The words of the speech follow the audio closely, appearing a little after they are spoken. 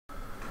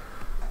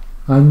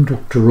I'm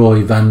Dr.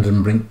 Roy van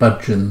den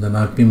Brink-Budgen, and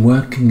I've been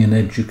working in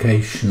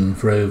education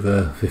for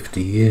over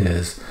 50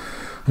 years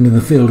and in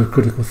the field of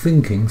critical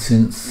thinking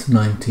since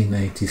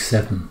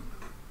 1987.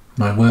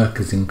 My work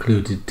has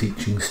included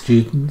teaching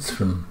students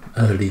from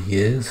early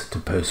years to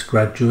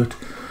postgraduate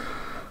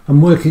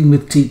and working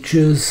with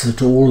teachers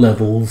at all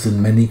levels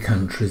in many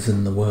countries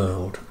in the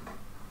world.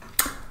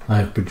 I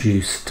have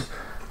produced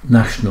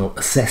national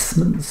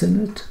assessments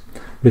in it,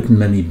 written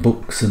many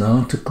books and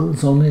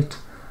articles on it,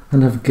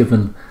 and have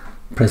given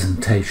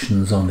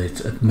presentations on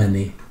it at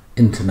many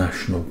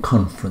international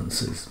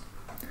conferences.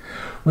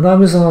 When I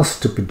was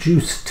asked to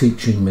produce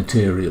teaching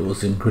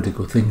materials in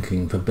critical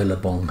thinking for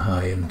Billabong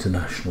High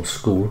International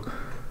School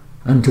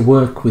and to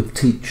work with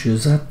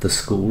teachers at the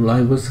school,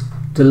 I was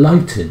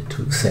delighted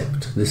to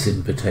accept this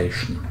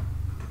invitation.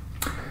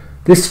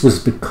 This was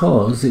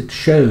because it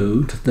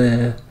showed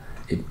their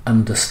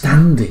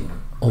understanding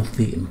of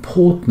the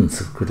importance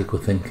of critical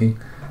thinking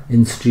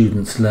in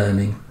students'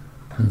 learning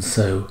and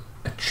so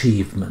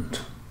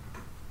achievement.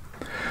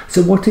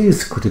 So what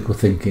is critical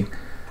thinking?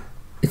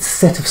 It's a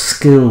set of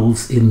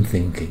skills in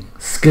thinking,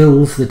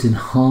 skills that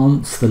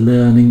enhance the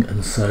learning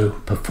and so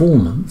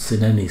performance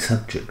in any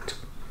subject.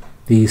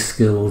 These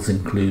skills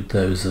include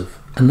those of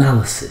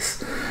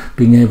analysis,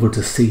 being able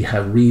to see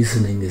how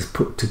reasoning is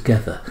put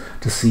together,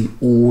 to see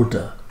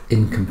order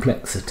in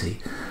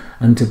complexity,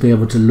 and to be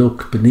able to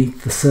look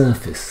beneath the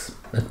surface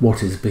at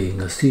what is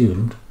being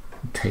assumed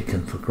and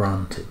taken for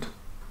granted.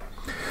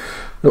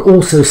 There are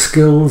also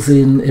skills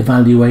in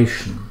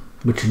evaluation,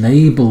 which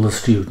enable the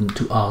student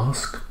to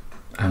ask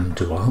and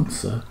to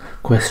answer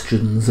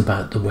questions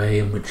about the way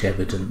in which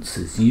evidence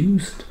is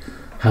used,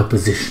 how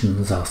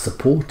positions are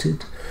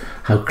supported,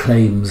 how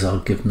claims are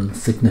given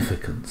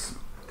significance.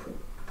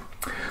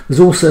 There's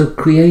also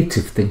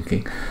creative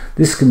thinking.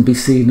 This can be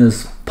seen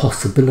as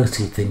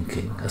possibility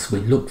thinking, as we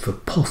look for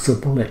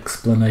possible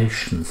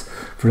explanations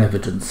for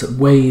evidence, at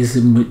ways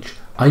in which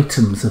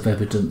items of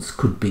evidence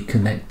could be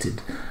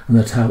connected, and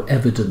at how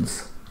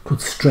evidence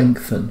could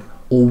strengthen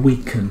or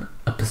weaken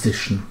a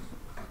position.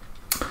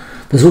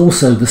 There's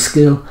also the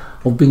skill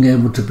of being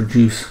able to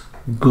produce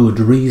good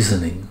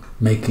reasoning,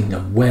 making a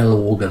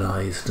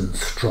well-organised and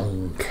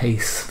strong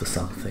case for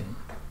something.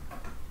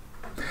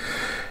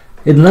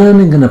 In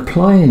learning and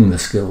applying the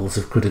skills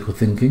of critical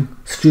thinking,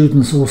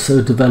 students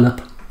also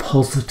develop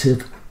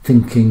positive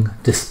thinking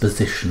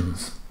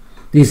dispositions.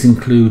 These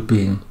include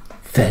being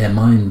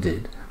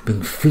fair-minded,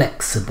 being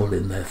flexible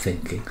in their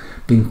thinking,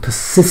 being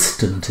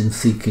persistent in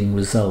seeking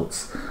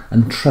results,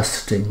 and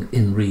trusting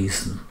in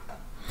reason.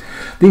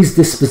 These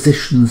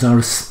dispositions are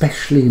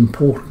especially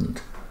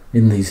important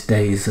in these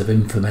days of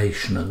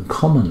information and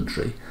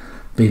commentary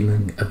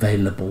being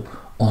available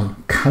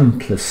on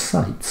countless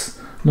sites,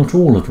 not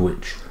all of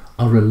which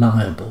are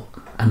reliable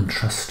and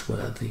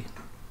trustworthy.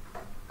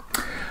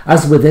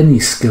 As with any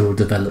skill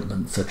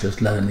development, such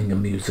as learning a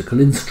musical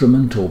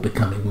instrument or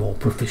becoming more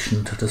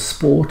proficient at a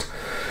sport,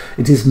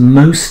 it is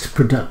most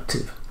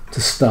productive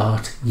to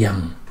start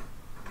young.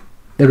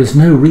 There is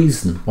no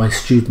reason why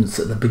students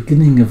at the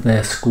beginning of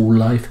their school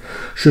life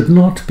should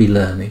not be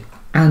learning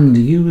and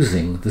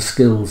using the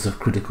skills of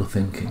critical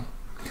thinking.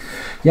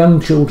 Young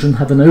children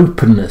have an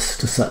openness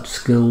to such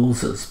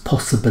skills as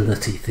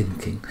possibility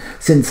thinking,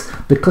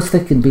 because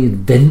they can be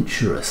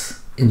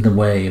adventurous in the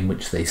way in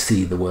which they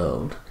see the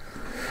world,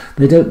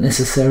 they don't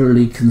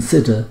necessarily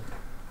consider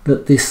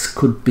that this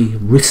could be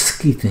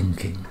risky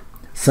thinking,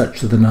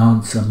 such that an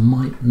answer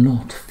might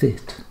not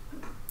fit.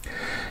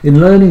 In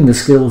learning the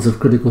skills of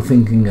critical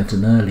thinking at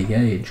an early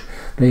age,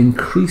 they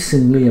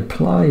increasingly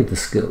apply the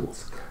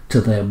skills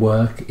to their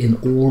work in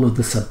all of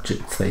the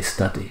subjects they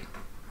study.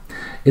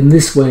 In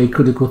this way,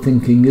 critical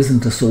thinking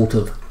isn't a sort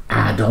of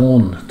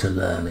add-on to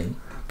learning,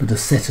 but a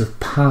set of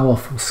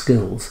powerful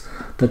skills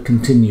that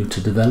continue to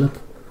develop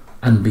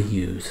and be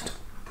used.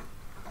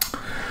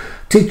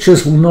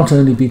 Teachers will not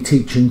only be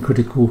teaching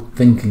critical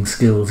thinking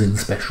skills in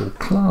special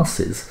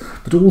classes,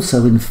 but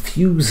also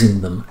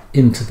infusing them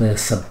into their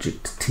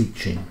subject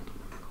teaching.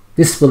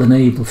 This will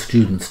enable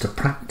students to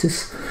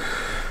practice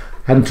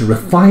and to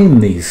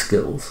refine these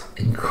skills,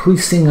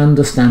 increasing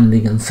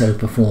understanding and so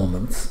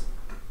performance.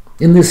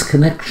 In this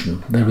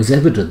connection, there is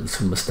evidence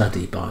from a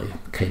study by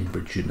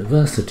Cambridge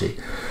University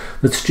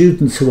that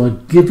students who are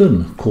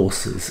given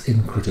courses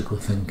in critical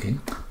thinking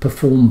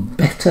perform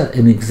better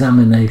in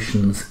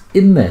examinations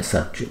in their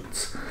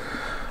subjects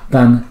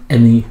than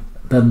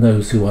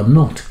those who are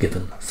not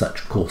given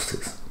such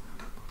courses.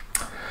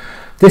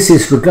 This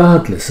is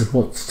regardless of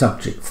what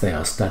subjects they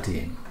are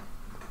studying.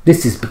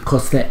 This is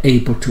because they're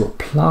able to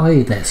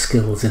apply their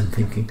skills in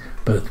thinking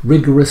both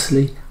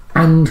rigorously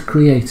and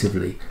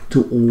creatively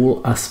to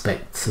all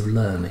aspects of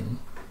learning.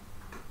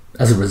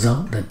 As a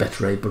result, they're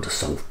better able to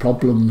solve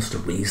problems, to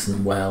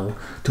reason well,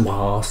 to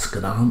ask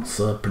and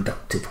answer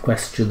productive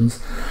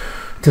questions,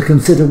 to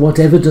consider what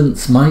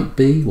evidence might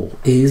be or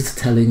is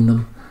telling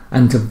them,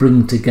 and to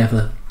bring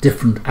together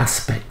different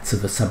aspects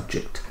of a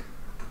subject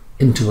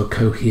into a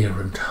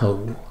coherent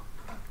whole.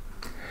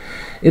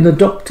 In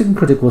adopting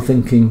critical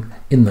thinking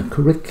in the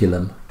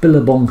curriculum,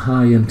 Billabong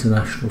High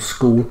International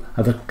School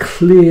have a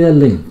clear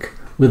link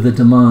with the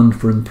demand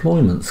for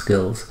employment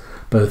skills,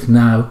 both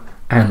now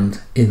and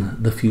in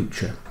the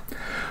future.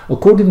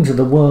 According to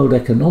the World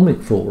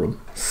Economic Forum,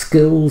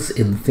 skills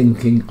in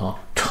thinking are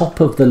top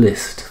of the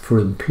list for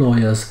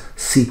employers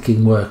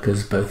seeking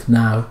workers both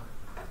now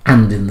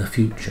and in the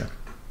future.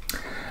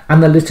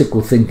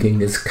 Analytical thinking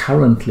is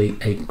currently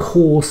a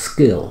core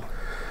skill.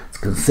 It's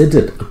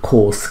considered a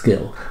core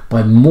skill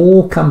by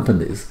more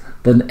companies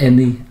than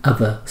any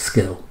other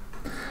skill,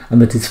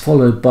 and that is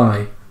followed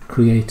by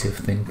creative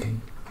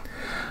thinking.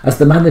 As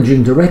the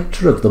managing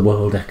director of the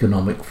World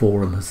Economic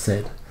Forum has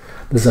said,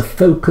 there's a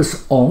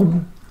focus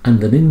on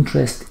and an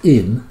interest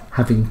in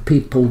having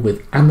people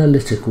with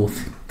analytical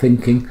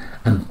thinking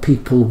and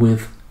people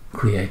with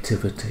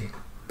creativity.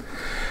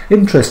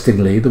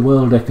 Interestingly, the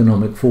World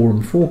Economic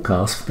Forum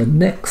forecast for the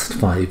next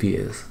 5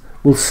 years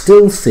will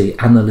still see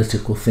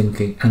analytical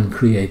thinking and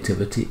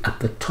creativity at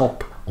the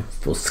top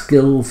for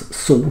skills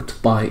sought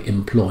by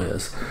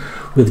employers,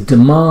 with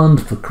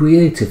demand for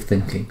creative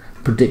thinking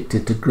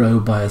predicted to grow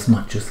by as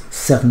much as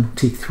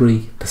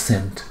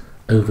 73%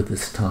 over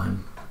this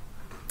time.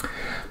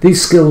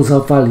 These skills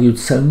are valued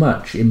so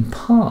much in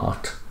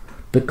part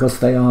because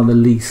they are the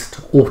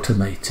least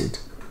automated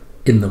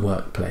in the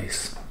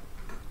workplace.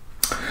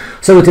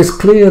 So it is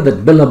clear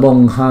that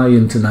Billabong High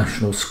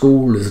International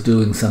School is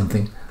doing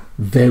something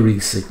very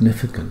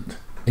significant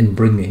in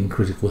bringing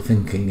critical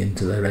thinking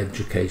into their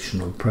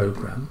educational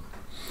programme.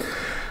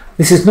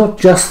 This is not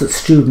just that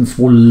students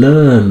will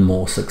learn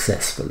more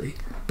successfully,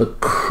 but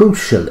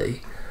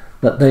crucially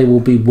that they will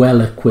be well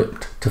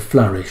equipped to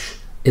flourish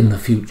in the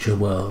future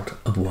world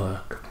of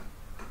work.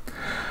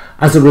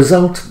 As a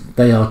result,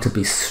 they are to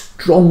be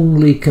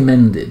strongly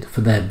commended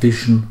for their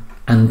vision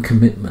and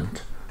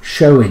commitment,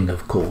 showing,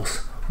 of course,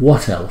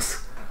 what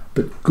else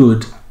but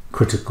good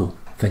critical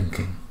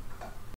thinking.